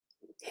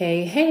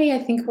Hey, hey, I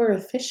think we're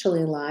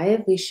officially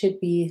live. We should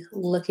be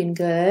looking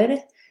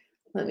good.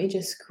 Let me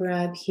just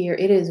grab here.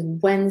 It is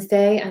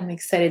Wednesday. I'm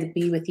excited to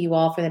be with you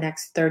all for the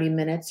next 30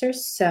 minutes or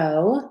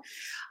so.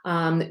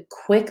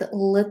 Quick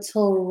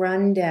little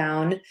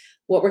rundown.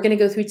 What we're going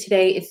to go through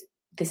today is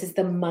this is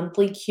the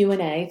monthly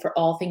Q&A for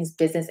all things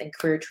business and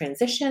career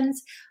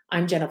transitions.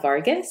 I'm Jenna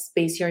Vargas,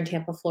 based here in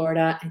Tampa,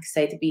 Florida. I'm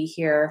excited to be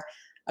here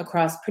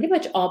across pretty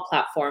much all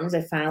platforms.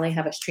 I finally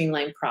have a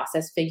streamlined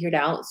process figured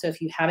out. So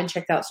if you haven't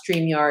checked out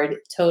StreamYard,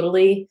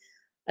 totally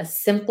a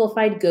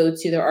simplified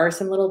go-to. There are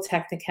some little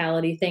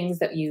technicality things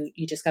that you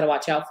just got to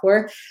watch out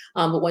for.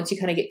 But once you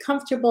kind of get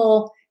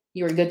comfortable,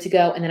 you're good to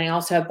go. And then I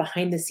also have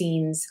behind the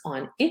scenes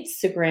on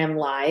Instagram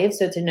Live.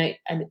 So tonight,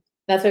 and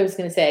that's what I was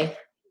going to say.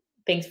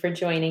 Thanks for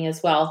joining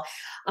as well.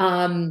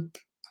 Um,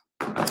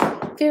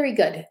 very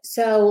good.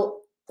 So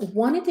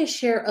wanted to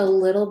share a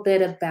little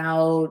bit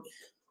about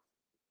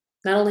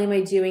not only am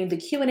I doing the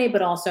Q&A,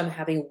 but also I'm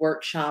having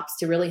workshops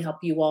to really help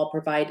you all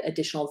provide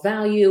additional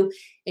value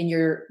in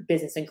your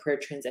business and career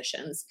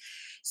transitions.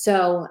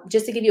 So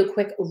just to give you a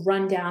quick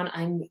rundown,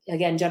 I'm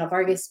again Jenna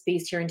Vargas,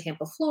 based here in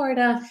Tampa,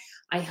 Florida.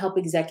 I help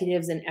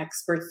executives and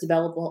experts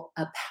develop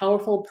a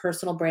powerful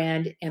personal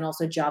brand and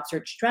also job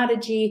search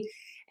strategy.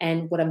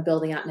 And what I'm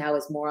building out now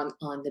is more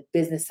on the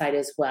business side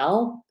as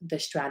well, the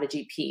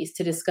strategy piece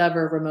to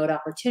discover remote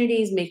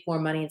opportunities, make more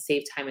money, and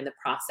save time in the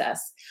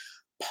process.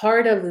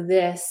 Part of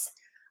this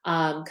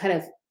kind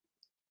of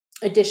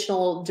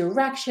additional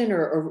direction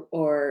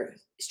or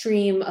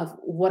stream of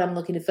what I'm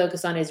looking to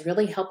focus on is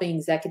really helping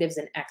executives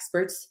and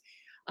experts,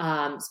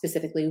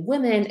 specifically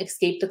women,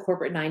 escape the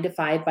corporate 9 to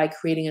 5 by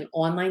creating an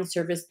online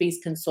service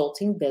based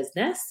consulting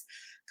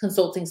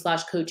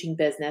slash coaching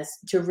business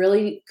to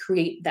really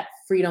create that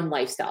freedom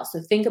lifestyle. So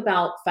think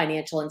about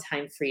financial and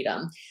time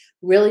freedom,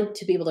 really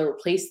to be able to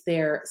replace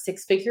their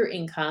 6 figure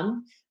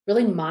income,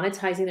 really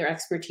monetizing their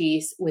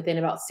expertise within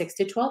about 6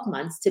 to 12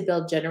 months to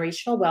build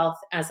generational wealth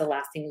as a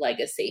lasting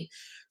legacy.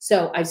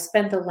 So I've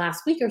spent the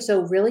last week or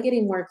so really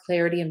getting more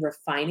clarity and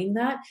refining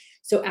that.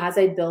 So as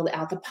I build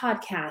out the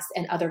podcast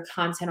and other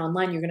content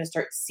online, you're going to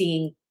start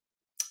seeing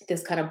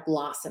this kind of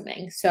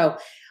blossoming. So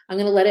I'm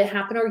going to let it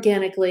happen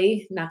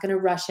organically, not going to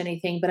rush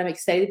anything, but I'm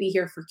excited to be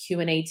here for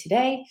Q&A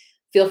today.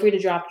 Feel free to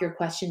drop your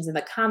questions in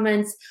the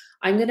comments.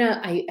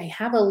 I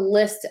have a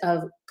list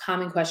of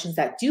common questions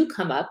that do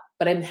come up,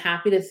 but I'm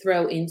happy to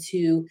throw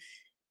into,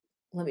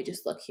 let me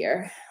just look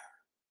here,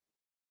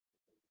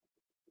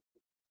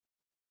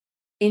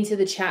 into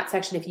the chat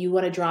section if you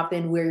want to drop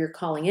in where you're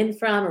calling in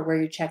from or where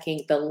you're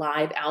checking the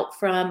live out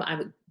from.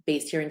 I'm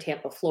based here in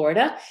Tampa,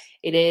 Florida.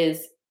 It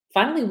is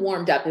finally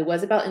warmed up. It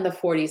was about in the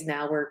 40s.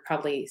 Now we're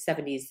probably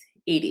 70s,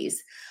 80s.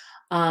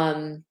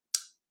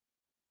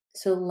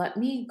 So let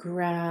me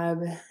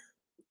grab,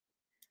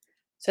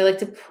 so I like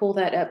to pull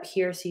that up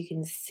here so you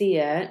can see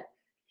it.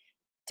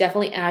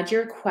 Definitely add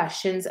your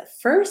questions.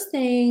 First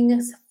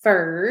things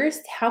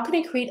first, how can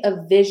I create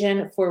a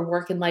vision for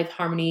work and life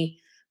harmony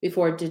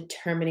before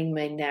determining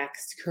my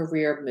next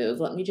career move?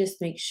 Let me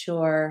just make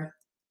sure.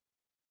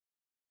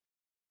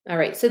 All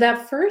right. So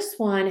that first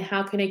one,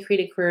 how can I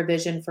create a career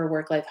vision for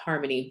work life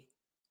harmony?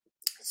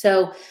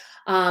 So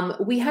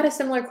we had a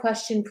similar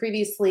question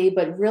previously,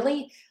 but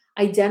really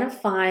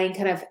identifying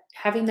kind of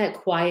having that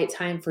quiet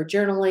time for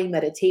journaling,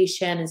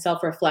 meditation, and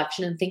self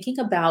reflection, and thinking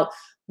about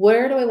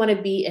where do I want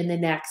to be in the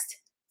next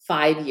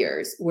 5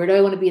 years? Where do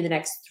I want to be in the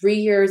next 3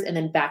 years? And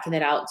then backing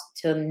that out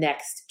to the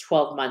next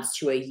 12 months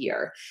to a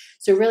year.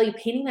 So, really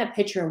painting that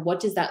picture of what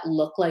does that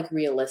look like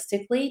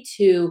realistically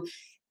to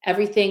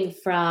everything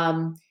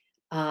from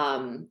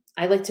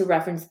I like to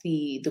reference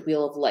the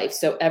wheel of life.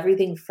 So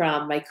everything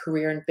from my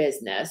career and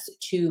business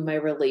to my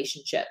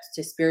relationships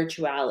to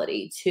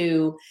spirituality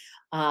to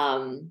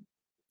um,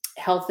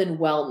 health and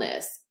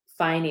wellness,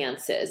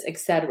 finances,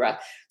 etc.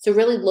 So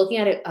really looking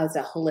at it as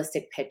a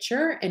holistic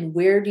picture and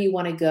where do you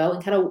want to go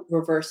and kind of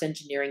reverse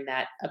engineering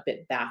that a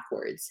bit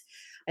backwards.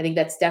 I think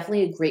that's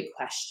definitely a great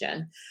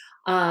question.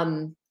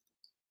 Um,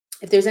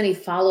 if there's any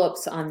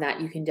follow-ups on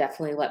that, you can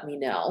definitely let me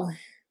know.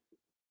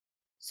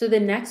 So the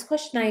next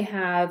question I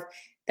have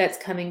that's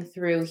coming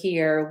through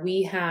here,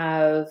 we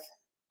have,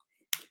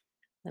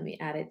 let me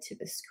add it to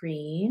the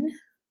screen.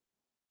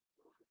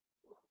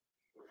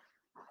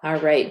 All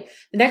right.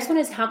 The next one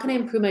is how can I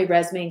improve my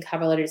resume and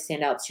cover letter to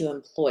stand out to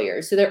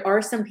employers? So there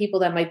are some people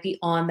that might be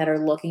on that are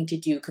looking to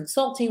do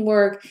consulting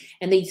work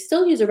and they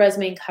still use a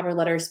resume and cover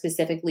letter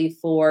specifically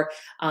for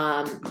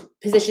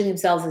positioning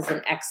themselves as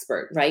an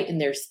expert, right, in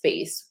their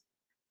space.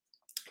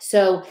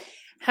 So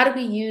how do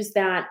we use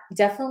that?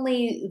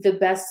 Definitely the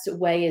best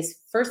way is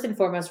first and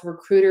foremost,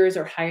 recruiters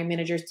or hiring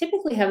managers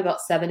typically have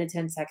about 7 to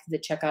 10 seconds to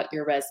check out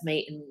your resume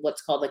in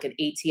what's called like an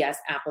ATS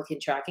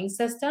applicant tracking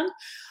system.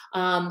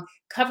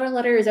 Cover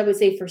letters, I would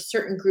say for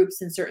certain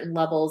groups and certain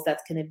levels,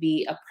 that's going to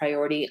be a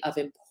priority of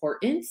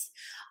importance.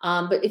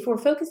 But if we're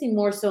focusing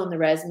more so on the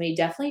resume,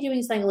 definitely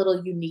doing something a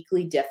little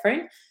uniquely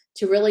different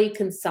to really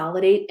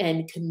consolidate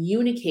and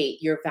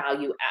communicate your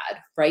value add,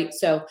 right?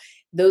 So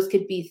those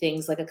could be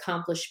things like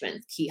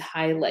accomplishments, key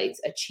highlights,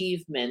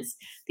 achievements.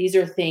 These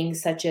are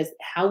things such as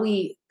how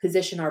we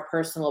position our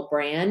personal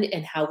brand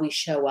and how we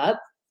show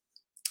up.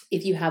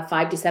 If you have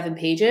 5 to 7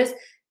 pages,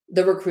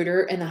 the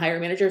recruiter and the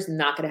hiring manager is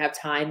not going to have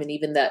time, and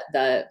even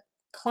the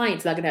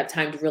client's not going to have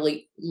time to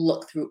really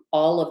look through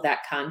all of that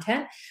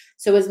content.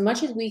 So as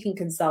much as we can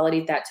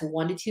consolidate that to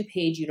 1 to 2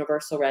 page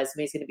universal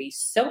resume is going to be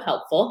so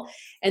helpful.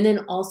 And then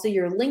also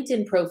your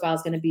LinkedIn profile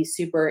is going to be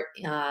super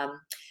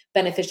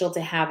beneficial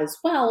to have as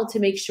well, to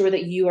make sure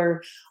that you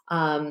are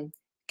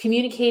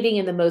communicating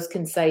in the most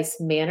concise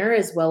manner,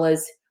 as well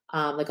as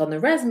like on the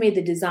resume,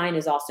 the design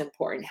is also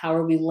important. How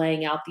are we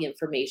laying out the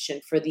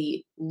information for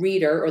the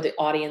reader or the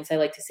audience, I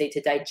like to say,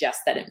 to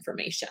digest that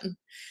information?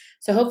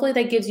 So hopefully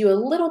that gives you a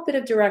little bit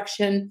of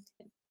direction.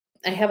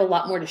 I have a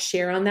lot more to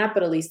share on that,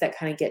 but at least that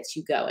kind of gets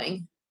you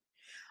going.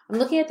 I'm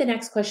looking at the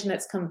next question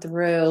that's come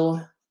through.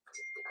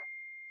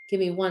 Give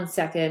me 1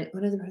 second.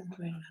 What is it?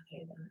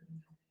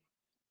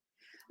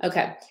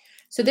 Okay.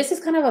 So this is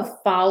kind of a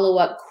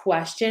follow-up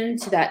question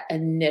to that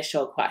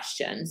initial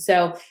question.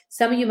 So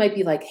some of you might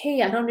be like,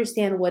 hey, I don't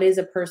understand what is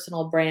a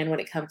personal brand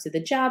when it comes to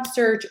the job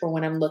search or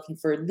when I'm looking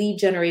for lead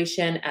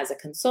generation as a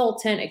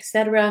consultant,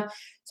 etc.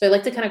 So I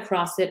like to kind of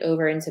cross it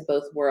over into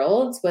both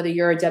worlds, whether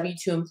you're a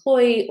W-2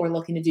 employee or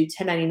looking to do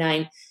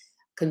 1099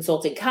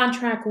 consulting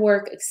contract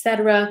work,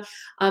 etc.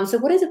 So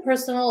what is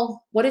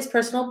personal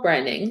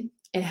branding,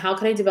 and how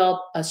can I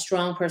develop a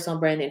strong personal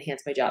brand to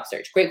enhance my job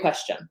search? Great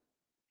question.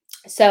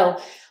 So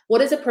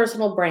what is a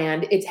personal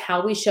brand? It's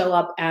how we show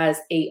up as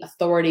a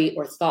authority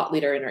or thought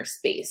leader in our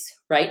space,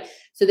 right?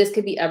 So this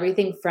could be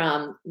everything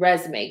from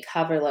resume,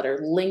 cover letter,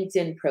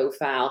 LinkedIn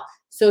profile,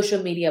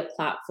 social media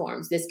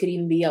platforms. This could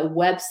even be a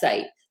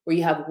website where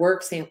you have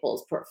work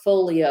samples,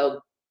 portfolio,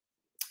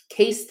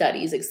 case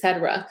studies,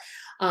 etc.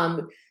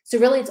 So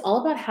really it's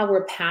all about how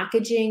we're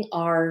packaging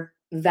our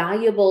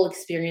valuable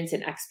experience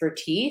and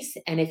expertise.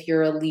 And if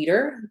you're a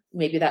leader,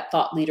 maybe that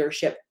thought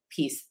leadership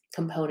piece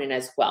component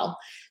as well.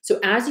 So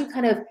as you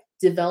kind of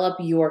develop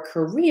your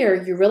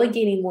career, you're really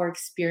gaining more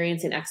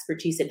experience and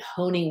expertise and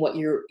honing what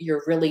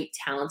you're really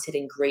talented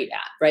and great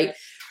at, right?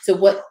 So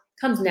what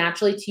comes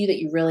naturally to you that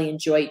you really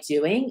enjoy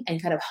doing,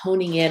 and kind of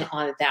honing in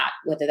on that,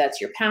 whether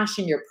that's your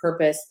passion, your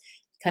purpose,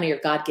 kind of your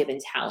God-given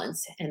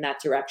talents in that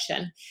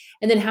direction.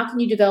 And then how can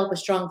you develop a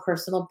strong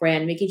personal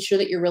brand, making sure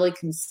that you're really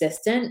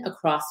consistent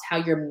across how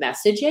you're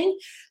messaging.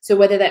 So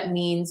whether that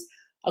means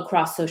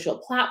across social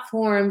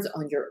platforms,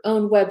 on your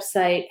own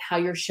website, how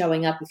you're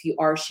showing up if you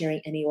are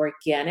sharing any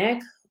organic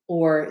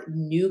or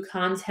new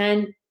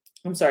content,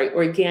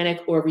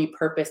 organic or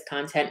repurposed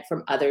content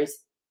from other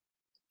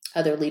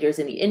leaders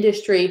in the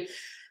industry,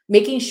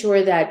 making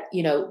sure that,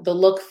 the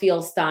look,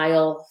 feel,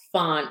 style,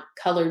 font,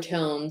 color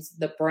tones,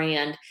 the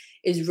brand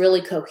is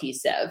really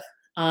cohesive.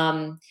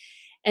 And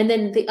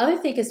then the other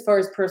thing as far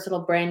as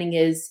personal branding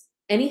is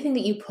anything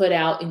that you put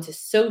out into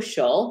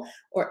social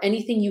or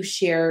anything you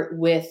share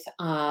with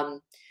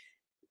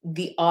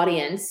the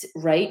audience,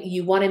 right?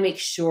 You want to make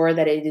sure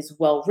that it is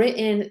well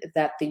written,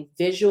 that the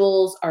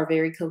visuals are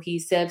very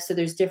cohesive. So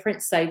there's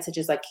different sites such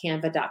as like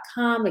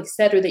canva.com, et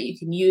cetera, that you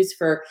can use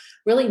for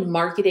really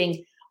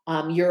marketing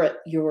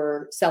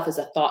yourself as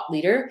a thought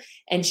leader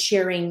and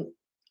sharing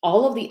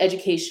all of the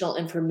educational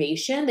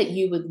information that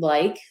you would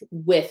like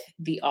with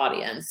the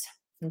audience.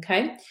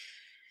 Okay.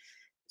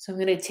 So I'm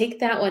going to take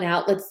that one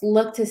out. Let's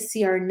look to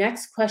see our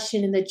next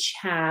question in the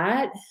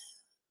chat.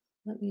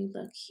 Let me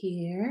look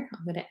here.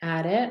 I'm going to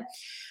add it.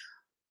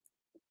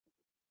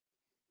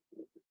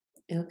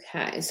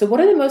 Okay. So what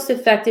are the most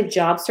effective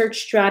job search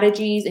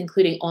strategies,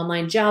 including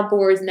online job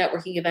boards,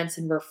 networking events,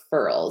 and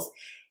referrals?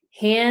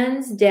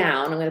 Hands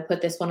down, I'm going to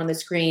put this one on the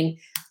screen.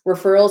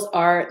 Referrals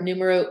are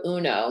numero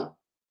uno.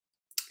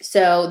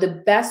 So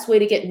the best way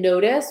to get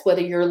noticed,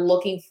 whether you're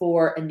looking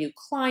for a new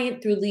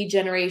client through lead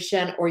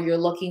generation or you're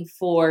looking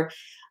for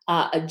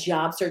a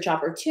job search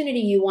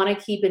opportunity, you want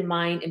to keep in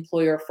mind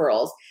employer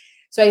referrals.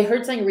 So I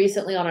heard something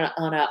recently on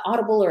an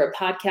Audible or a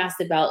podcast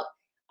about,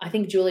 I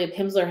think Julia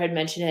Pimsler had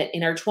mentioned it,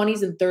 in our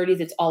 20s and 30s,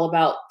 it's all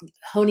about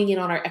honing in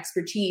on our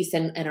expertise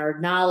and our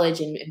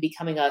knowledge and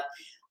becoming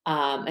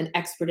an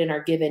expert in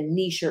our given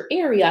niche or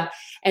area.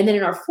 And then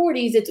in our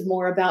 40s, it's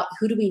more about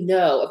who do we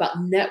know, about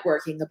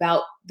networking,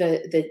 about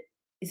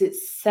is it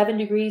 7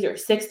 degrees or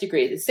 6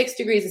 degrees? It's 6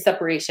 degrees of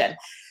separation.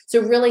 So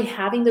really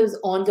having those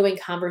ongoing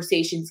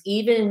conversations,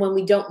 even when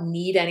we don't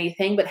need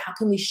anything, but how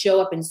can we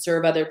show up and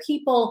serve other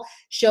people,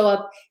 show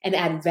up and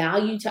add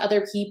value to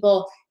other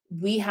people?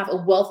 We have a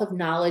wealth of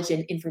knowledge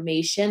and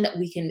information that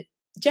we can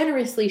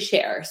generously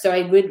share. So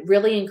I would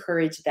really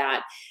encourage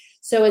that.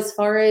 So as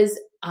far as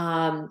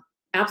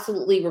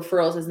absolutely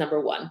referrals is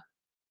number one,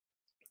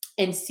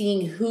 and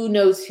seeing who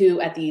knows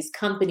who at these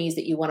companies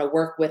that you want to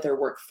work with or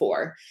work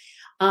for.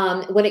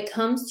 When it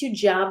comes to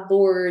job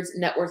boards,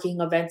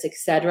 networking events,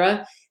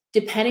 etc.,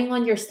 depending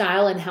on your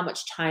style and how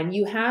much time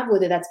you have,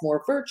 whether that's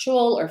more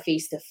virtual or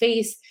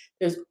face-to-face,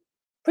 there's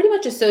pretty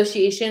much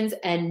associations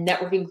and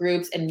networking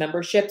groups and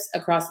memberships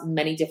across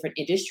many different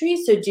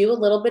industries. So do a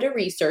little bit of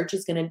research.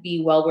 It's going to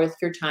be well worth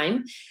your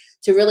time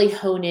to really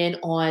hone in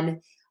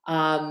on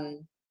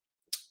Um,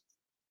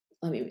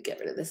 let me get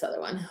rid of this other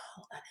one.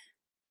 Hold on.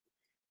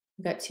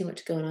 I've got too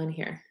much going on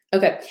here.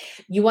 Okay.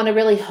 You want to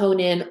really hone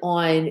in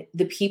on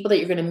the people that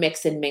you're going to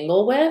mix and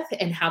mingle with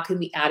and how can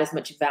we add as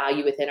much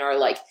value within our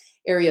like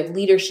area of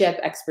leadership,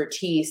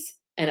 expertise,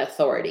 and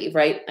authority,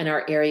 right? In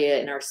our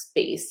area, in our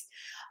space.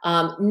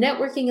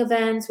 Networking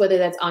events, whether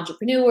that's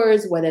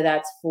entrepreneurs, whether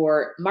that's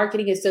for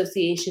marketing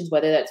associations,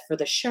 whether that's for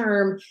the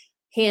SHRM,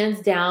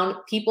 hands down,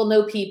 people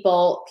know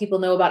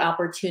about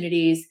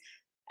opportunities,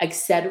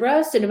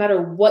 etc. So no matter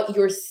what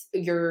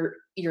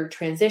your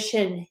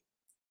transition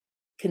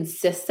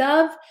consists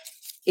of,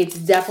 it's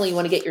definitely you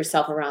want to get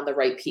yourself around the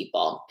right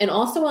people. And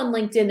also on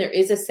LinkedIn, there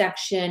is a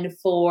section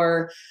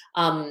for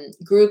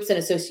groups and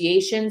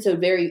associations. So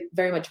very,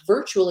 very much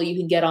virtually, you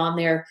can get on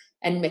there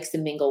and mix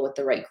and mingle with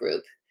the right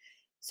group.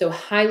 So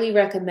highly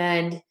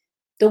recommend.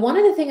 The one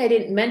other thing I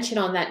didn't mention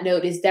on that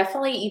note is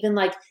definitely even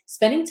like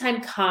spending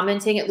time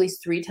commenting at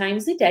least 3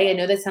 times a day. I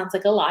know that sounds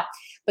like a lot,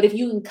 but if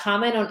you can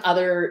comment on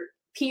other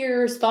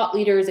peers, thought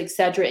leaders,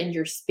 etc., in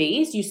your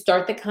space, you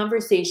start the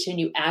conversation,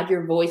 you add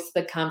your voice to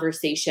the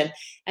conversation,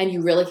 and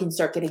you really can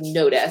start getting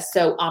noticed.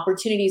 So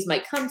opportunities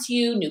might come to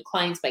you, new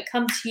clients might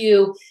come to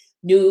you,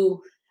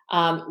 new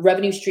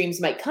revenue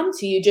streams might come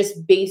to you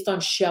just based on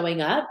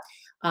showing up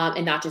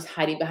and not just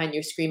hiding behind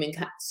your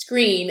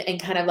screen and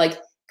kind of like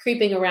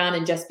creeping around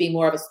and just being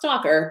more of a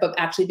stalker, but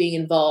actually being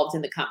involved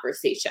in the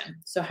conversation.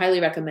 So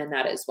highly recommend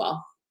that as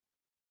well.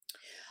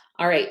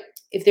 All right.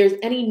 If there's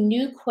any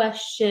new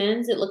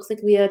questions, it looks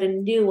like we had a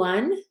new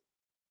one.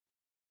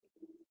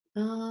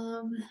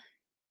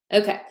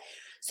 Okay.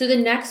 So the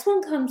next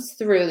one comes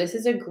through. This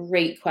is a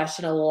great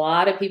question. A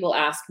lot of people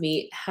ask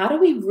me, how do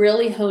we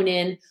really hone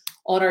in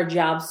on our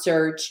job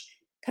search,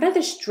 kind of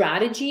the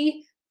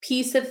strategy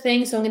piece of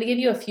things? So I'm going to give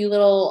you a few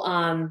little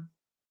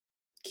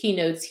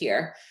keynotes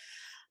here.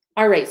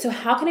 All right, so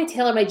how can I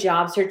tailor my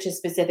job search to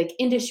specific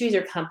industries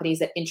or companies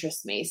that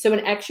interest me? So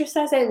an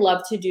exercise I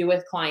love to do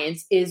with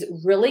clients is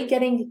really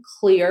getting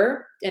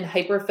clear and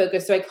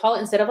hyper-focused. So I call it,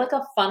 instead of like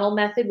a funnel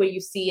method where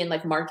you see in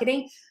like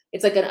marketing,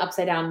 it's like an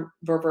upside down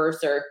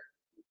reverse or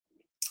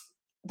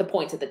the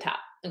points at the top.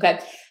 Okay.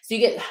 So you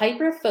get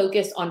hyper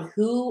focused on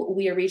who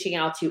we are reaching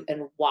out to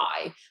and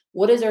why.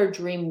 What is our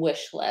dream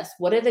wish list?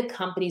 What are the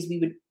companies we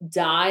would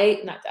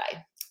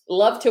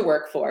love to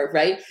work for,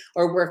 right?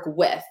 Or work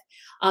with?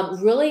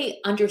 Really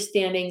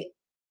understanding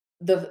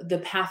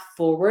the path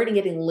forward and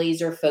getting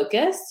laser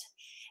focused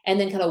and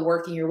then kind of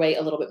working your way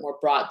a little bit more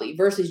broadly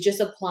versus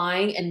just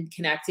applying and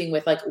connecting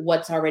with like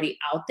what's already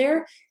out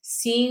there,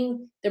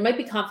 seeing there might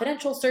be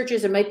confidential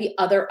searches, there might be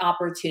other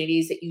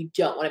opportunities that you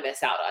don't want to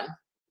miss out on.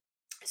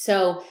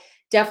 So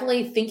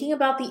definitely thinking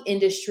about the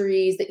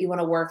industries that you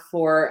want to work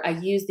for. I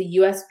use the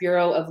US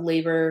Bureau of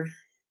Labor.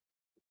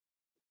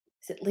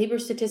 Is it labor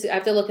statistics? I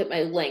have to look at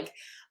my link,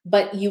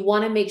 but you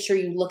want to make sure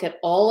you look at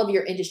all of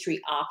your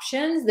industry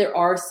options. There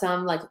are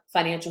some like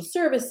financial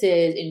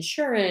services,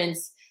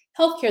 insurance,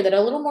 healthcare that are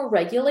a little more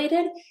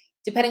regulated.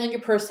 Depending on your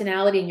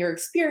personality and your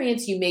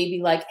experience, you may be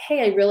like,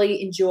 hey, I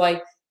really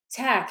enjoy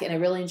tech and I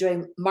really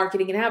enjoy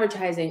marketing and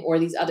advertising or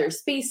these other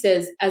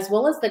spaces, as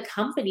well as the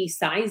company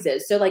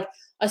sizes. So, like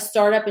a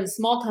startup and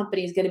small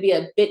company is going to be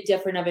a bit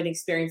different of an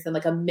experience than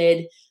like a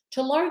mid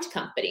to large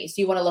company. So,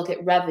 you want to look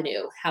at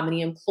revenue, how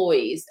many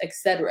employees,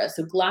 etc.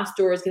 So,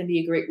 Glassdoor is going to be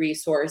a great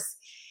resource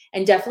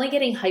and definitely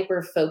getting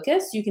hyper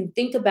focused. You can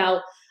think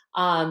about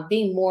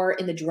being more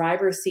in the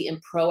driver's seat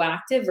and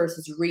proactive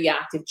versus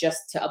reactive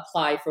just to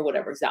apply for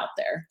whatever's out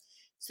there.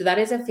 So, that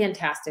is a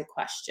fantastic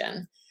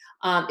question.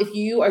 If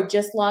you are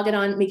just logging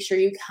on, make sure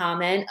you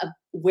comment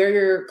where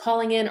you're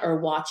calling in or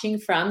watching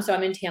from. So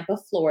I'm in Tampa,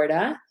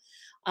 Florida.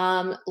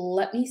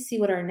 Let me see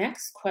what our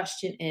next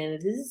question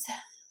is.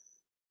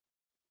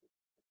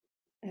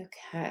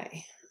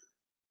 Okay.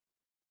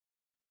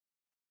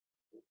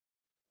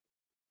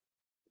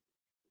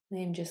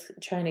 I'm just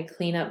trying to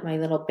clean up my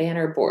little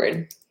banner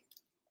board.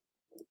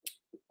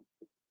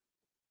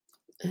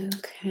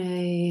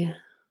 Okay.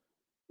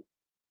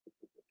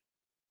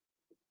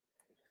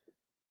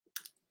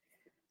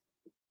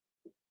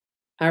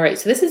 All right,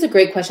 so this is a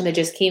great question that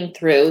just came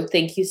through.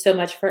 Thank you so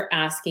much for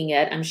asking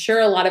it. I'm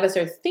sure a lot of us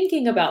are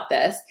thinking about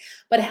this,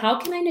 but how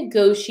can I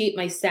negotiate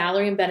my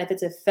salary and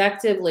benefits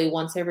effectively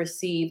once I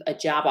receive a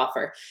job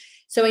offer?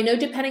 So I know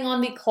depending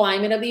on the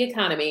climate of the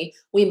economy,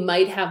 we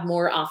might have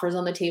more offers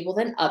on the table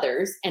than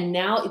others. And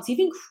now it's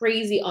even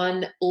crazy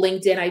on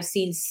LinkedIn. I've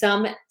seen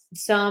some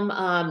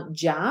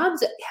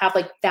jobs have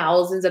like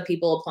thousands of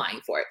people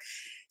applying for it.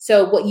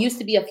 So what used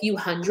to be a few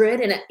hundred,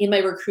 and in my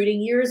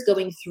recruiting years,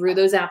 going through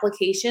those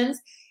applications,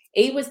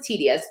 it was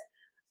tedious.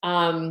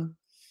 Um,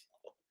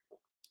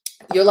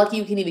 you're lucky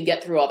you can even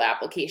get through all the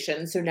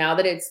applications. So now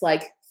that it's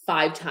like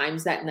 5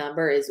 times that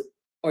number is,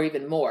 or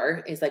even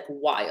more, is like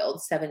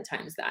wild, 7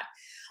 times that.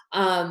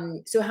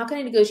 So how can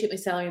I negotiate my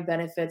salary and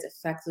benefits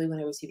effectively when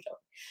I receive it?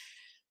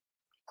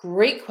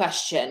 Great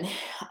question.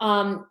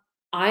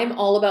 I'm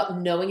all about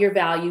knowing your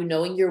value,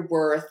 knowing your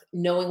worth,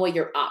 knowing what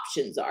your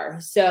options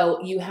are. So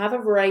you have a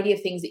variety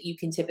of things that you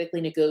can typically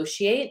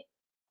negotiate.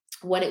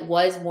 when it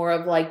was more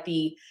of like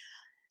the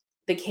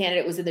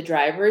candidate was in the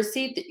driver's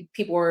seat,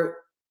 people were,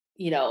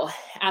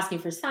 asking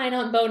for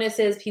sign-on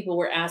bonuses. People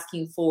were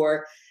asking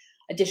for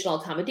additional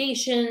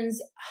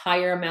accommodations,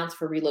 higher amounts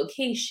for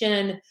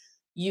relocation,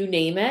 you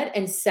name it.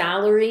 And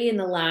salary in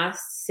the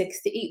last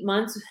 6 to 8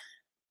 months,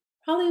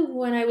 probably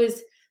when I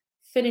was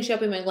finishing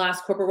up in my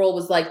last corporate role,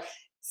 was like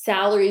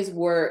salaries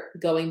were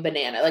going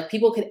banana. Like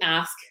people could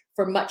ask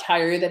for much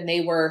higher than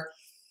they were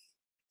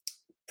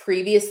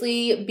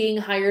previously being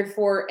hired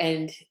for,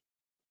 and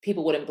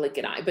people wouldn't blink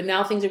an eye. But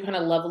now things are kind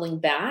of leveling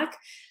back.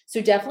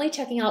 So definitely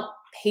checking out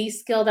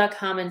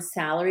payscale.com and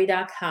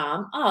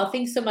salary.com. Oh,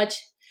 thanks so much,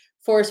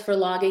 Forrest, for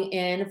logging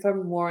in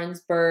from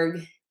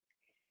Warrensburg.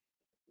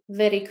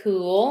 Very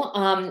cool.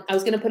 I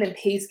was going to put in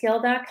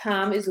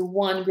payscale.com is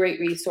one great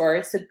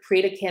resource to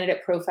create a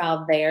candidate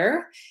profile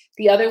there.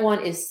 The other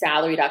one is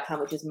salary.com,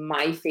 which is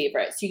my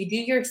favorite. So you can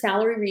do your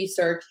salary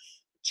research,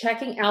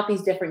 checking out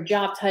these different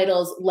job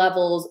titles,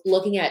 levels,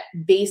 looking at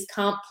base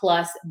comp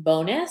plus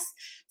bonus.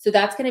 So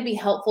that's going to be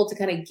helpful to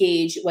kind of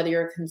gauge whether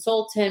you're a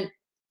consultant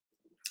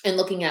and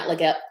looking at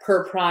like a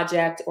per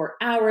project or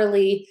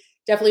hourly.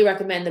 Definitely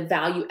recommend the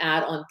value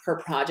add on per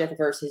project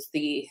versus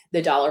the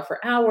dollar per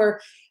hour,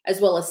 as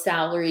well as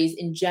salaries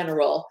in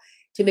general,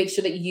 to make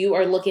sure that you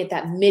are looking at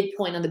that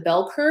midpoint on the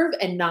bell curve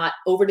and not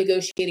over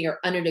negotiating or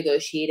under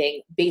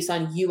negotiating based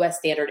on US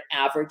standard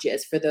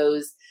averages for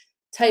those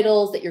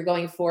titles that you're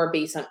going for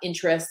based on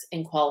interests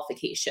and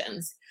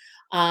qualifications.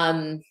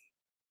 So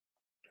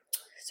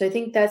I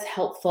think that's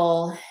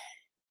helpful.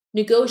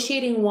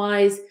 Negotiating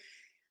wise,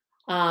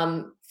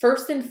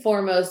 first and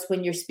foremost,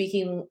 when you're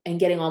speaking and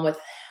getting on with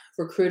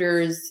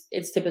recruiters,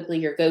 it's typically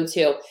your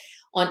go-to.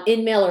 On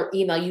InMail or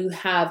email, you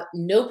have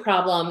no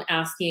problem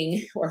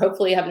asking, or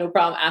hopefully you have no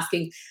problem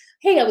asking,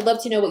 hey, I would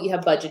love to know what you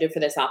have budgeted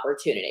for this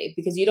opportunity,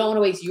 because you don't want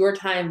to waste your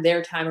time,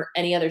 their time, or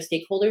any other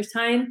stakeholder's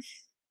time.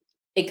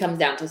 It comes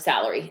down to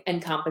salary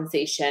and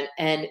compensation.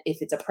 And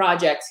if it's a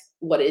project,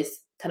 what is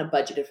kind of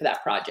budgeted for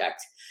that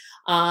project?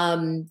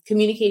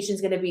 Communication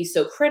is going to be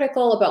so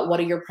critical about what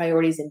are your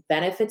priorities and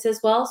benefits as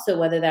well. So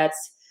whether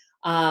that's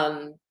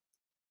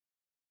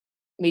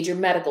major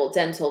medical,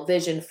 dental,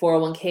 vision,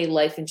 401k,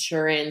 life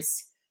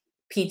insurance,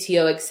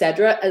 PTO,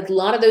 etc. A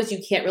lot of those you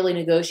can't really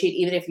negotiate,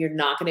 even if you're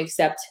not going to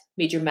accept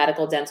major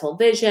medical, dental,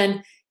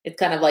 vision. It's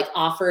kind of like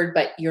offered,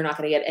 but you're not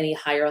going to get any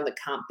higher on the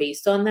comp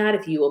based on that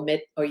if you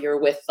omit or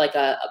you're with like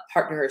a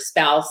partner or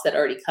spouse that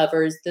already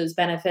covers those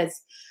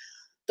benefits.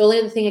 The only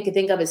other thing I could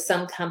think of is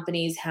some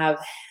companies have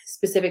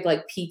specific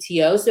like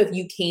PTO. So if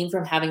you came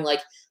from having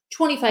like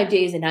 25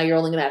 days and now you're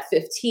only going to have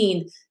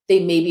 15, they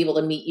may be able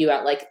to meet you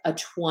at like a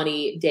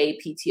 20-day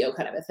PTO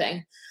kind of a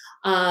thing.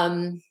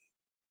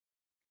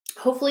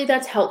 Hopefully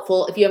that's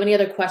helpful. If you have any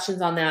other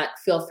questions on that,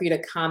 feel free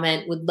to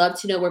comment. Would love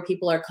to know where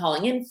people are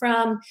calling in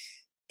from.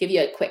 Give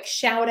you a quick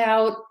shout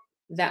out.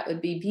 That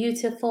would be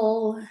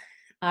beautiful.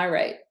 All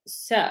right.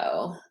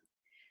 So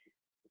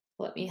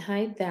let me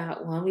hide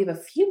that one. We have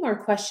a few more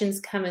questions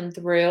coming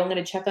through. I'm going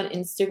to check on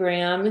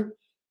Instagram.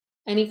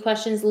 Any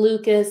questions,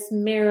 Lucas,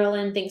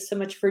 Marilyn? Thanks so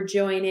much for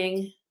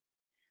joining.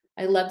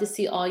 I love to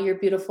see all your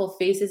beautiful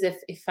faces.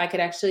 If I could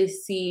actually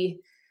see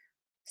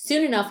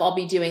soon enough, I'll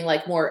be doing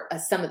like more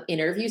some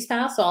interview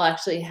style. So I'll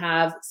actually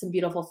have some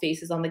beautiful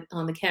faces on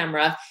the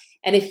camera.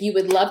 And if you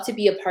would love to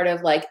be a part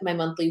of like my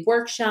monthly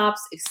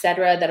workshops,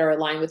 etc., that are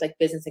aligned with like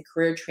business and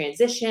career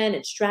transition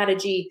and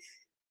strategy,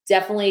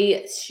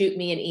 definitely shoot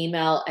me an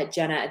email at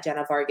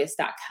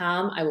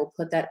jenna@jennavargas.com. I will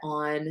put that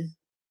on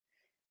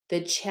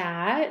the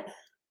chat.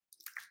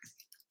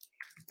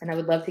 And I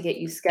would love to get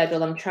you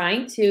scheduled. I'm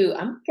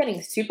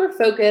getting super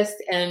focused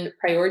and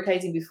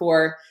prioritizing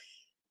before.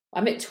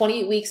 I'm at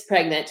 28 weeks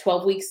pregnant,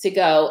 12 weeks to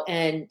go.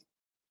 And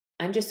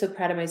I'm just so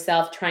proud of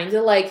myself trying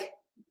to like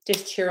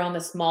just cheer on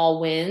the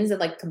small wins and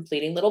like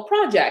completing little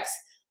projects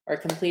or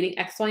completing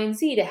X, Y, and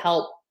Z to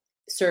help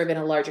serve in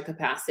a larger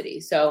capacity.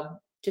 So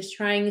just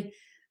trying,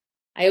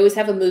 I always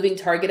have a moving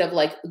target of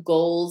like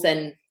goals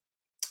and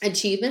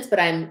achievements, but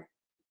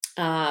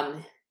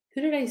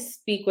who did I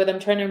speak with? I'm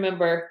trying to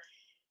remember.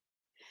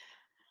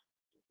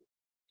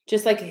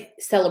 Just like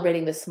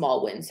celebrating the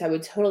small wins. So I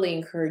would totally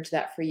encourage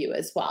that for you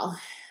as well.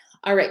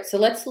 All right, so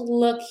let's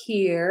look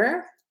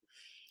here.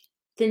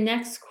 The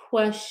next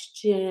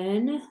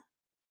question.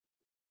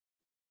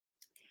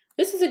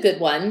 This is a good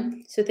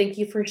one. So thank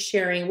you for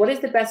sharing. What is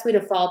the best way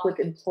to follow up with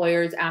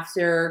employers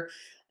after,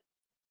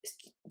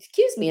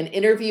 an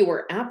interview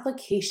or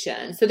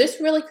application? So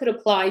this really could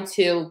apply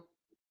to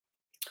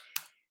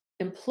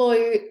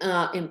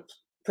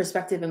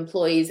prospective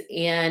employees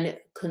and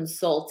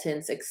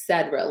consultants,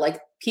 etc. Like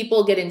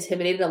people get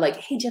intimidated, like,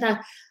 hey, Jenna,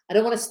 I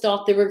don't want to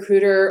stalk the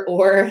recruiter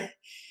or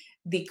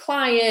the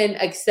client,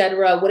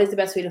 etc. What is the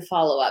best way to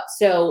follow up?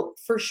 So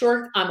for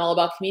sure, I'm all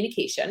about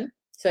communication.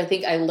 So I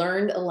think I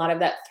learned a lot of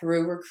that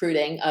through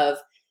recruiting of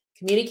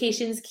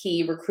communication's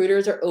key.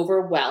 Recruiters are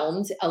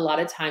overwhelmed a lot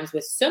of times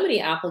with so many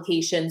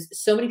applications,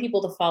 so many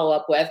people to follow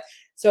up with.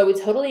 So I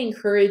would totally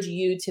encourage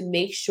you to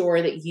make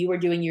sure that you are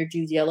doing your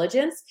due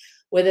diligence,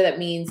 whether that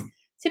means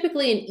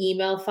typically an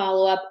email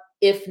follow-up.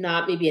 If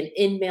not, maybe an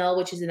in-mail,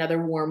 which is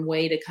another warm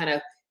way to kind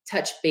of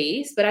touch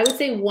base. But I would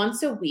say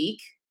once a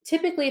week,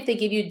 typically if they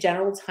give you a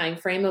general time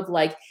frame of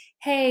like,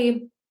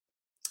 hey,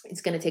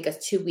 it's going to take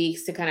us 2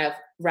 weeks to kind of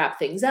wrap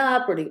things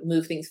up or to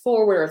move things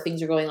forward, or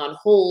things are going on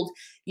hold,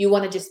 you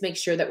want to just make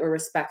sure that we're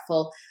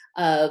respectful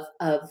of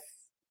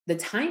the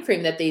time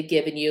frame that they've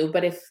given you.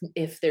 But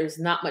if there's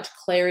not much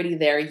clarity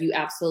there, you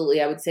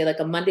absolutely, I would say like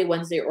a Monday,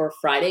 Wednesday, or a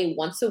Friday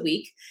once a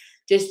week,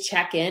 just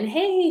check in.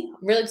 Hey,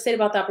 I'm really excited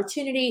about the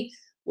opportunity.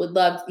 Would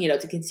love,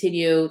 to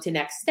continue to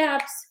next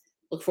steps.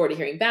 Look forward to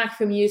hearing back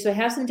from you. So I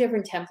have some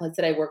different templates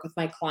that I work with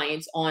my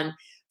clients on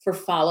for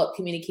follow-up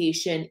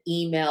communication,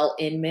 email,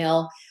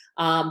 in-mail.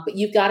 But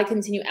you've got to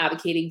continue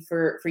advocating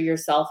for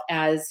yourself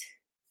as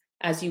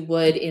you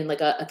would in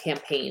like a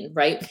campaign,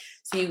 right?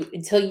 So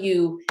until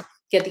you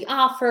get the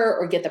offer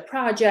or get the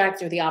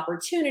project or the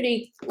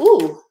opportunity,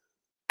 ooh,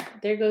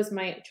 there goes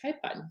my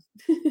tripod.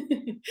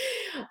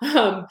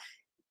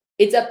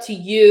 It's up to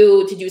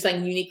you to do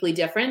something uniquely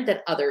different than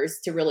others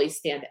to really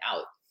stand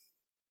out.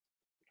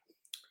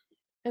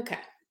 Okay,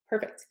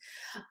 perfect.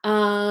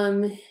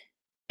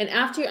 And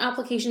after your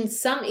application,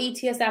 some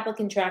ATS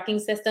applicant tracking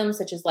systems,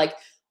 such as like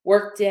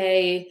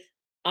Workday,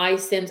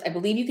 iCIMS, I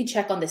believe you can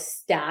check on the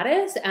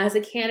status as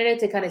a candidate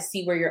to kind of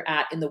see where you're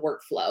at in the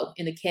workflow,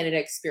 in the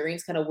candidate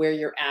experience, kind of where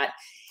you're at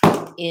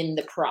in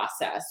the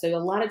process. So a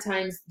lot of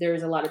times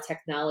there's a lot of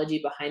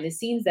technology behind the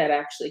scenes that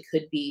actually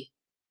could be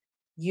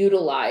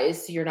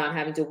utilized, so you're not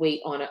having to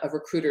wait on a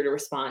recruiter to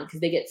respond, because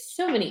they get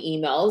so many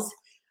emails.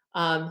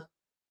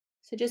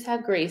 So just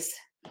have grace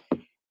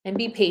and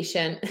be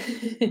patient.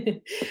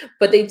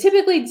 But they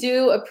typically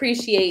do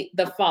appreciate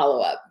the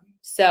follow-up.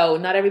 So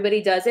not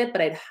everybody does it,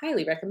 but I'd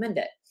highly recommend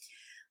it.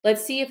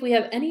 Let's see if we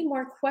have any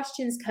more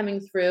questions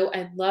coming through.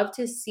 I'd love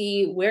to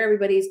see where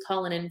everybody's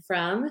calling in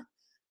from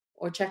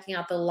or checking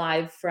out the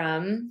live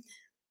from.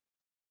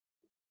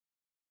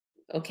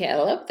 Okay, I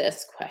love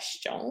this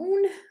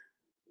question.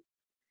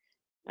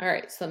 All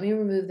right, so let me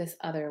remove this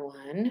other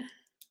one.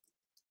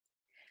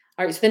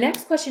 All right, so the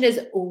next question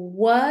is,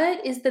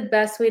 what is the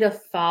best way to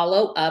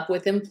follow up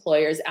with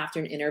employers after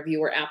an interview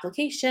or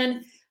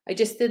application? I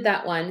just did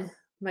that one.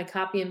 My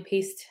copy and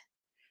paste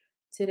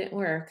didn't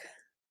work.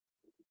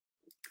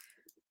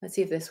 Let's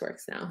see if this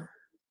works now.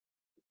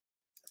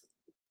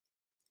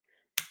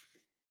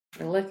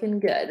 We're looking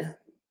good. All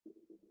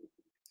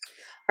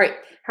right,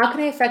 how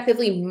can I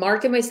effectively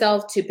market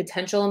myself to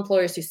potential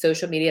employers through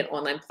social media and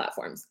online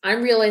platforms?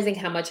 I'm realizing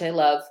how much I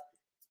love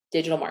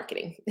digital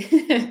marketing.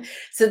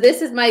 So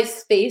this is my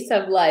space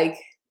of like,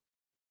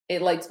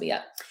 it lights me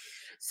up.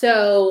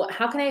 So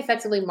how can I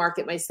effectively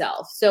market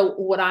myself? So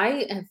what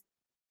I'm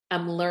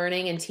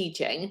learning and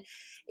teaching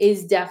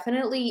is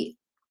definitely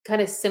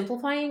kind of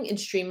simplifying and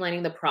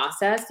streamlining the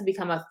process to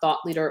become a thought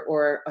leader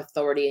or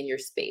authority in your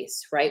space,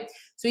 right?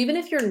 So even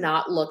if you're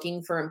not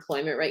looking for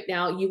employment right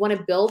now, you want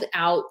to build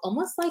out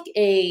almost like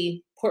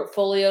a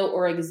portfolio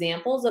or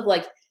examples of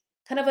like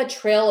kind of a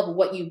trail of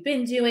what you've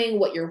been doing,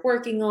 what you're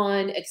working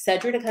on, et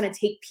cetera, to kind of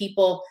take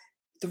people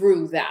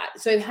through that.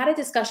 So I've had a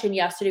discussion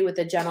yesterday with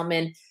a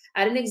gentleman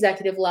at an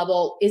executive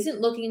level,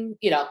 isn't looking,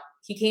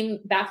 he came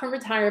back from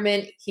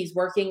retirement. He's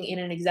working in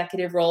an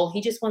executive role.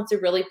 He just wants to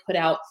really put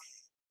out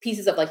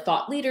pieces of like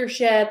thought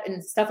leadership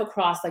and stuff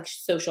across like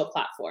social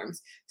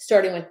platforms,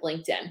 starting with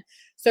LinkedIn.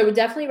 So I would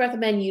definitely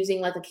recommend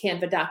using like a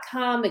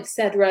canva.com, et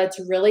cetera,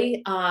 to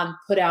really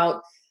put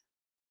out.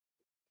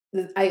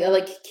 I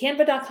like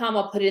canva.com.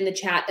 I'll put it in the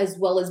chat, as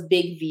well as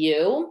Big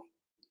View,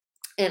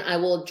 and I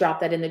will drop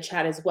that in the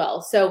chat as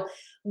well. So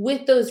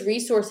with those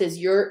resources,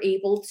 you're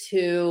able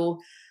to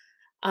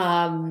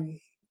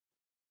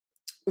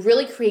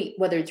really create,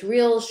 whether it's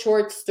real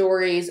short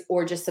stories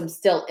or just some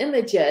still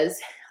images,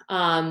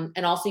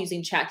 and also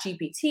using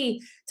ChatGPT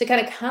to kind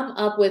of come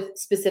up with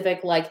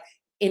specific like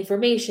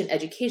information,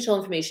 educational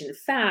information,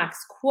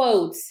 facts,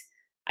 quotes.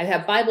 I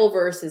have Bible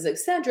verses,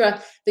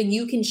 etc., that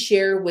you can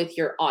share with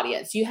your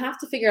audience. You have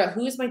to figure out,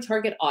 who is my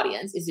target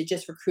audience? Is it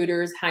just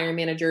recruiters, hiring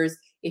managers,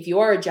 if you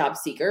are a job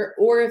seeker,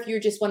 or if you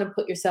just want to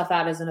put yourself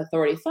out as an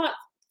authority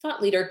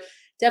thought leader?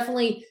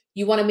 Definitely,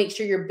 you want to make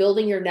sure you're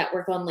building your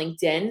network on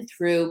LinkedIn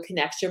through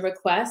connection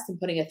requests and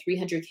putting a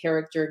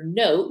 300-character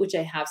note, which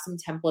I have some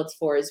templates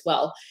for as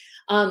well.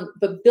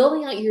 But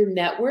building out your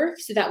network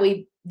so that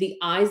way the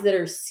eyes that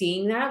are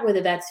seeing that,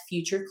 whether that's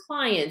future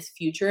clients,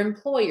 future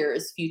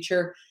employers,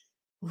 future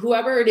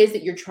whoever it is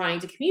that you're trying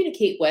to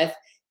communicate with,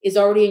 is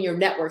already in your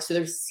network. So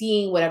they're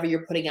seeing whatever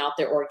you're putting out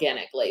there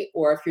organically,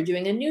 or if you're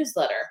doing a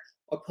newsletter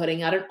or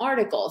putting out an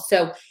article.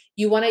 So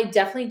you want to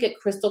definitely get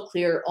crystal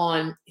clear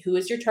on who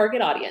is your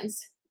target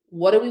audience,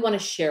 what do we want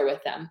to share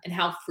with them, and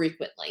how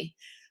frequently.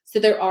 So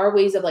there are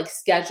ways of like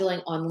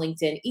scheduling on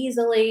LinkedIn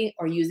easily,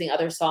 or using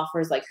other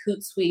softwares like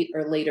Hootsuite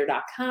or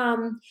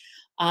Later.com.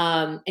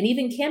 And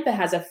even Canva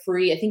has a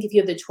free, I think if you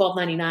have the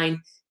 $12.99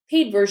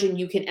 paid version,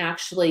 you can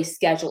actually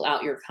schedule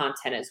out your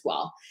content as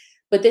well.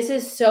 But this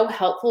is so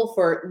helpful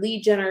for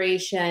lead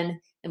generation,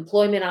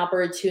 employment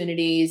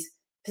opportunities,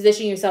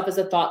 positioning yourself as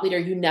a thought leader.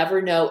 You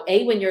never know,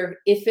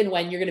 if and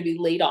when you're going to be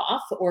laid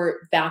off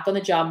or back on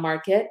the job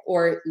market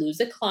or lose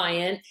a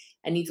client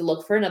and need to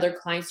look for another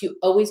client. So you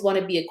always want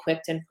to be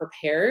equipped and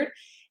prepared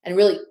and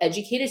really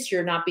educated so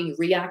you're not being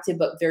reactive,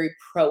 but very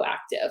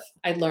proactive.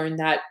 I learned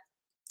that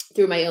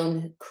through my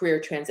own career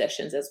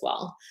transitions as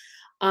well.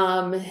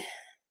 Um,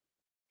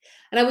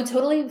 and I would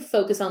totally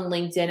focus on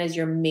LinkedIn as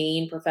your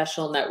main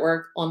professional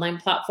network online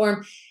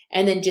platform,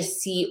 and then just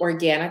see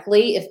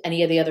organically if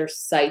any of the other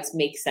sites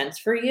make sense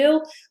for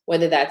you,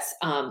 whether that's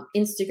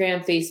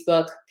Instagram,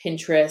 Facebook,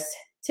 Pinterest,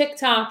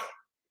 TikTok.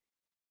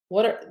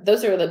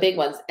 Those are the big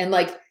ones. And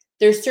like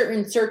there's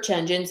certain search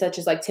engines such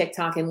as like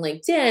TikTok and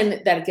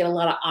LinkedIn that get a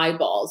lot of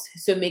eyeballs.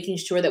 So making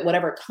sure that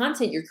whatever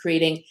content you're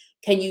creating,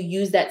 can you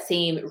use that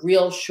same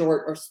reel,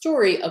 short, or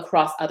story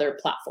across other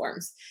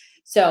platforms?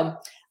 So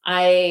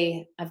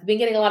I've been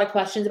getting a lot of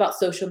questions about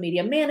social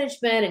media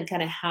management and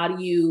kind of how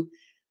do you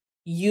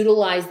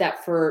utilize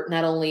that for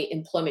not only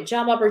employment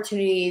job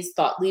opportunities,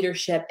 thought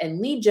leadership, and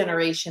lead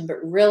generation, but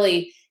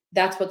really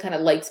that's what kind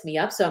of lights me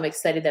up. So I'm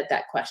excited that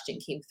that question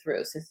came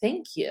through. So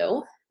thank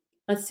you.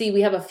 Let's see,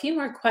 we have a few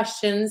more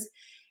questions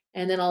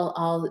and then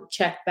I'll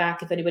check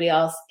back if anybody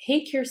else.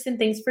 Hey, Kirsten,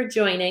 thanks for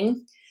joining.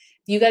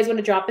 If you guys want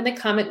to drop in the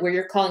comment where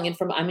you're calling in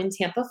from, I'm in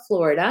Tampa,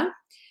 Florida.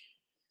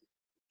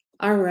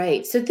 All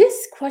right. So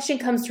this question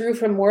comes through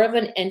from more of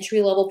an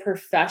entry-level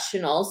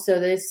professional. So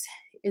this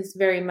is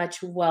very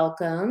much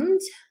welcomed.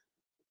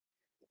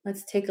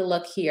 Let's take a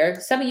look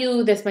here. Some of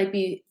you, this might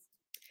be,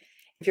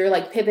 if you're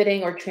like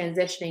pivoting or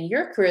transitioning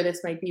your career,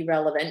 this might be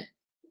relevant.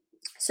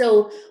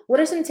 So what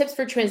are some tips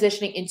for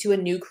transitioning into a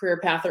new career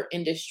path or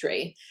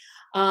industry?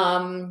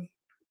 The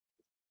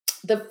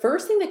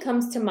first thing that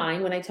comes to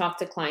mind when I talk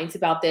to clients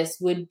about this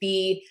would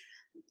be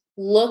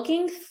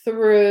looking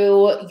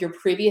through your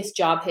previous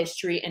job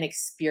history and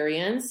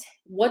experience.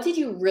 What did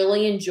you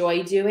really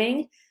enjoy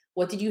doing?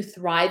 What did you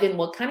thrive in?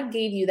 What kind of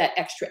gave you that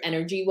extra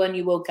energy when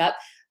you woke up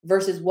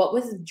versus what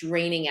was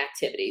draining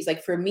activities?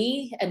 Like for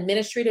me,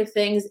 administrative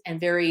things and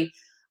very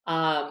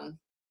um,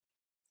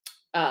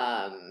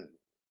 um,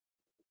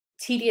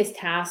 tedious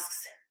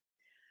tasks.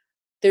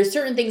 There's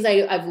certain things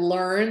I've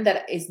learned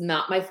that is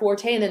not my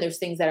forte. And then there's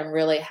things that I'm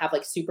really have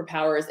like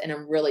superpowers and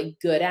I'm really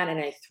good at and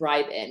I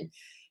thrive in.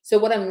 So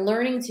what I'm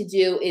learning to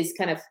do is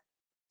kind of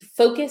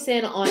focus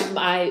in on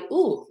my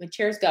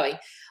chair's going,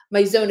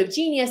 my zone of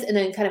genius, and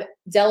then kind of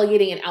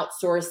delegating and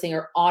outsourcing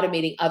or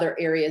automating other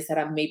areas that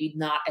I'm maybe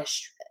not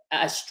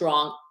as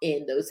strong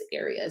in those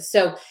areas.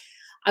 So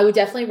I would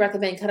definitely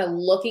recommend kind of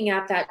looking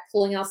at that,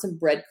 pulling out some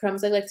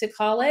breadcrumbs, I like to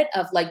call it,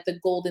 of like the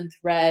golden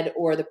thread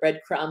or the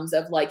breadcrumbs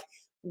of like,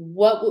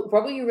 what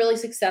were you really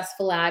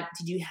successful at?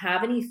 Did you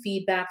have any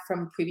feedback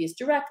from previous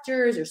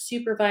directors or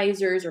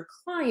supervisors or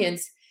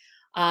clients?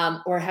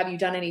 Or have you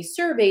done any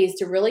surveys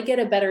to really get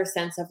a better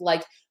sense of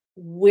like,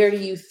 where do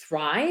you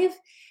thrive?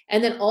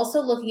 And then also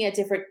looking at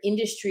different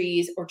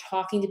industries or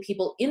talking to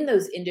people in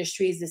those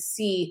industries to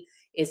see,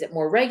 is it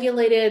more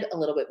regulated, a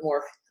little bit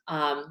more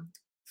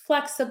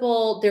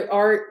flexible? There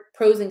are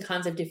pros and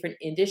cons of different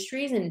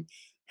industries, and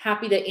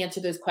happy to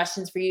answer those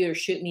questions for you or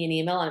shoot me an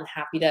email. I'm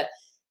happy to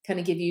kind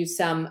of give you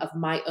some of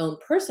my own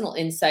personal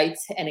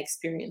insights and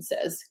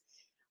experiences.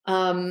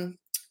 All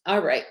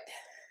right.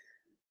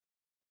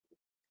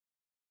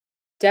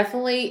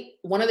 Definitely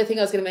one other thing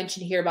I was going to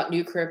mention here about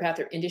new career path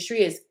or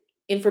industry is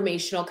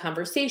informational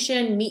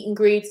conversation, meet and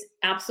greets.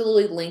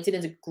 Absolutely, LinkedIn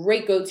is a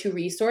great go-to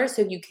resource.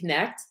 So if you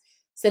connect,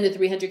 send a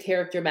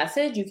 300-character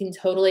message, you can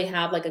totally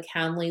have like a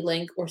Calendly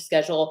link or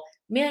schedule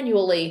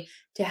manually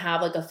to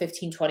have like a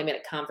 15,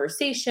 20-minute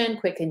conversation,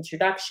 quick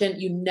introduction.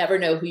 You never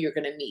know who you're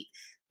going to meet,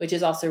 which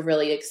is also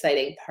really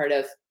exciting part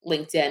of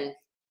LinkedIn.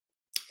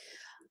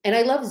 And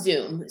I love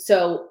Zoom.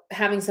 So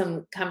having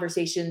some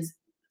conversations,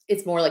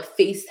 it's more like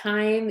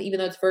FaceTime, even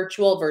though it's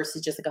virtual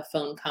versus just like a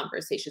phone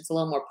conversation. It's a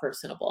little more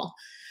personable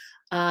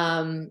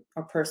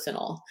or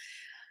personal.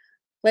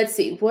 Let's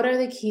see. What are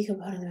the key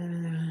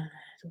components?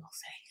 We'll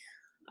say.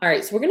 All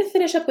right. So we're going to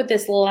finish up with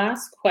this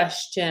last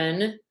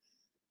question.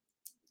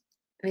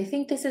 And I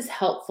think this is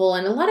helpful.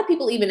 And a lot of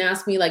people even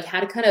ask me like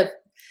how to kind of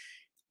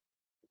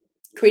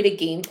create a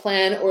game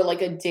plan or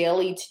like a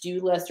daily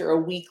to-do list or a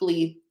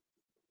weekly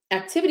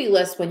activity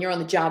list when you're on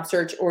the job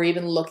search or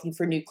even looking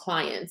for new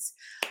clients.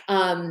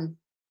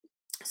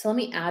 So let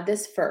me add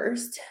this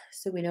first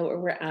so we know what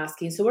we're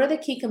asking. So what are the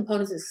key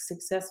components of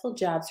successful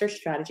job search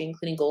strategy,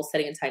 including goal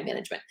setting and time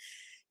management?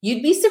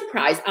 You'd be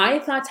surprised. I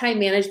thought time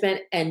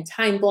management and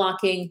time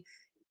blocking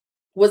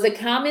was a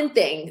common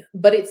thing,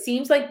 but it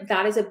seems like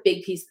that is a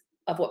big piece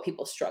of what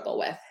people struggle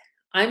with.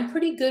 I'm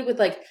pretty good with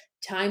like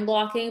time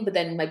blocking, but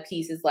then my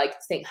piece is like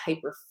staying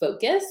hyper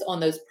focused on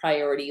those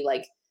priority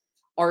like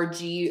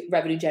RG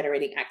revenue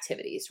generating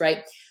activities,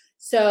 right?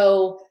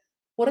 So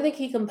what are the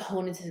key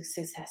components of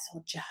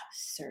successful job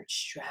search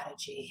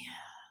strategy?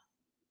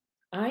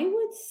 I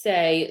would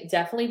say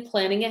definitely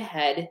planning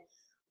ahead,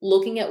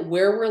 looking at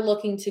where we're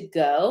looking to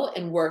go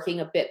and working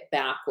a bit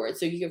backwards.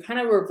 So you're kind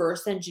of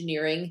reverse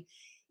engineering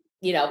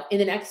in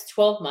the next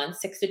 12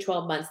 months, 6 to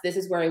 12 months, this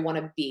is where I want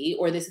to be,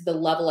 or this is the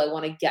level I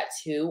want to get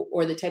to,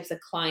 or the types of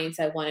clients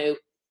I want to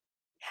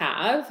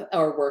have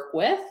or work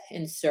with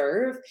and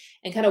serve,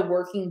 and kind of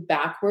working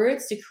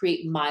backwards to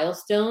create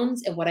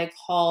milestones and what I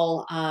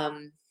call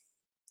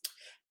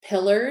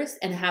pillars,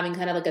 and having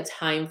kind of like a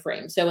time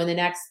frame. So in the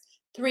next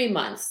 3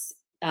 months,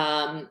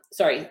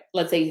 sorry,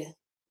 let's say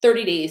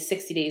 30 days,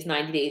 60 days,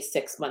 90 days,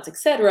 6 months,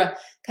 etc.,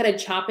 kind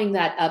of chopping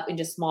that up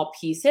into small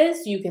pieces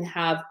so you can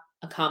have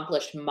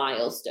accomplished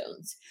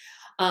milestones,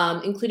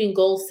 including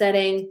goal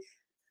setting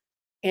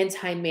and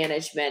time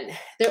management.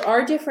 There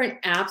are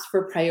different apps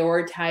for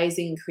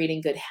prioritizing and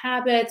creating good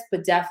habits,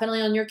 but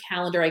definitely on your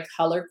calendar, I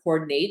color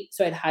coordinate.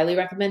 So I'd highly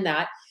recommend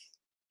that.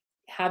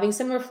 Having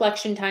some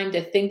reflection time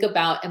to think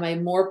about, am I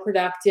more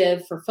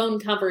productive for phone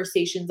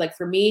conversations? Like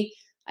for me,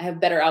 I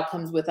have better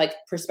outcomes with like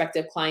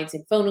prospective clients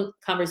in phone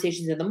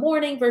conversations in the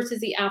morning versus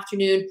the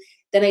afternoon.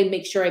 Then I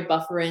make sure I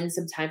buffer in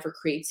some time for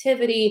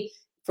creativity,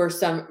 for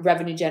some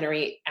revenue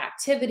generate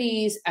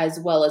activities, as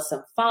well as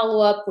some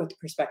follow up with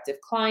prospective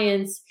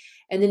clients.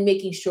 And then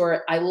making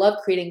sure, I love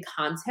creating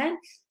content.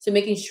 So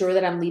making sure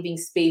that I'm leaving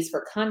space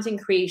for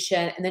content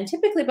creation. And then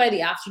typically by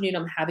the afternoon,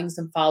 I'm having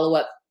some follow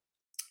up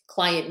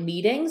client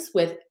meetings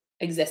with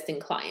existing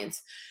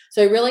clients.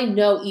 So I really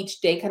know each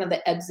day kind of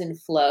the ebbs and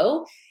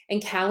flow,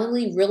 and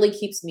Calendly really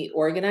keeps me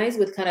organized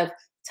with kind of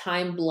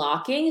time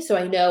blocking. So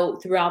I know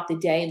throughout the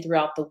day and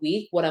throughout the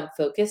week what I'm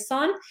focused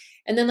on.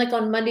 And then like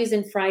on Mondays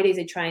and Fridays,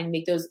 I try and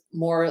make those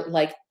more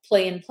like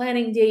play and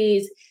planning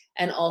days,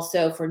 and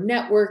also for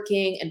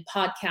networking and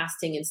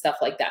podcasting and stuff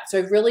like that. So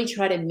I really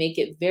try to make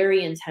it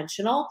very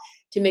intentional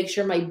to make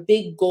sure my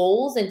big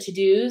goals and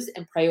to-dos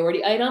and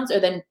priority items are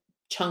then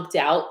chunked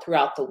out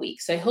throughout the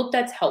week. So I hope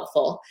that's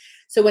helpful.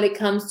 So when it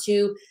comes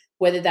to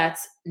whether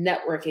that's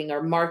networking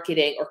or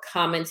marketing or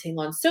commenting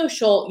on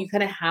social, you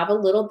kind of have a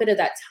little bit of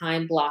that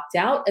time blocked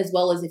out, as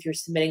well as if you're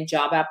submitting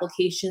job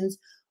applications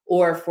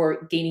or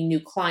for gaining new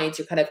clients,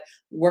 you're kind of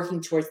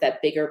working towards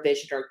that bigger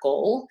vision or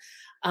goal.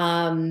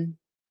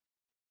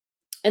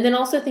 And then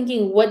also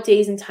thinking what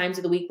days and times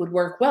of the week would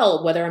work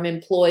well, whether I'm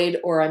employed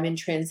or I'm in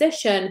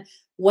transition.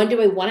 When do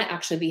I want to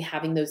actually be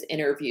having those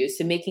interviews?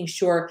 So making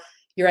sure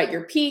you're at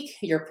your peak,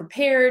 you're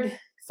prepared.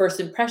 First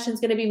impression is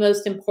going to be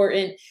most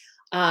important.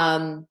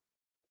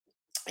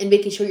 And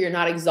making sure you're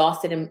not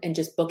exhausted and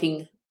just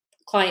booking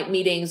client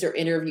meetings or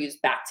interviews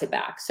back to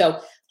back.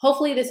 So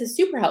hopefully this is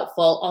super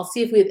helpful. I'll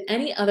see if we have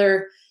any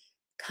other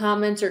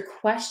comments or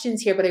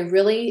questions here, but I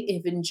really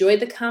have enjoyed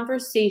the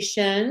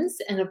conversations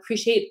and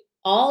appreciate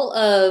all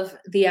of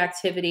the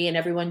activity and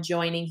everyone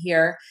joining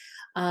here.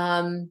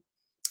 And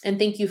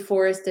thank you,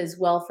 Forrest, as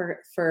well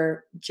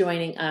for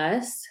joining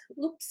us.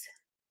 Oops.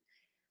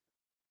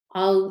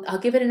 I'll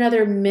give it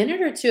another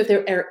minute or two if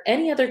there are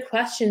any other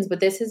questions, but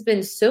this has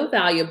been so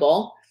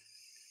valuable.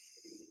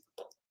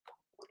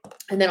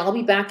 And then I'll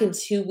be back in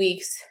 2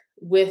 weeks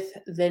with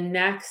the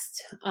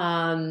next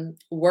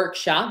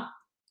workshop.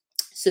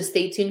 So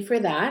stay tuned for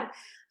that.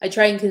 I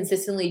try and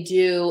consistently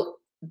do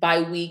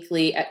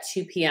bi-weekly at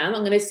 2 p.m.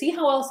 I'm going to see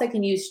how else I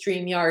can use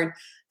StreamYard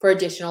for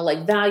additional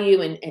like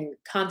value and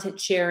content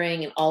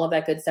sharing and all of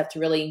that good stuff to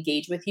really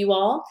engage with you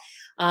all.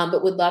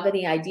 But would love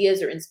any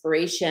ideas or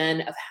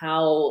inspiration of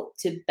how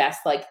to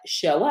best like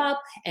show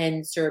up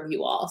and serve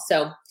you all.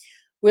 So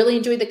really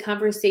enjoyed the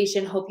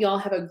conversation. Hope you all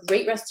have a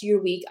great rest of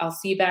your week. I'll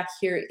see you back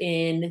here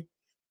in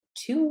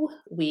 2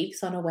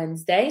 weeks on a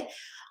Wednesday.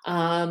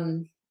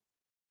 And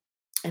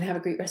have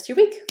a great rest of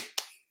your week.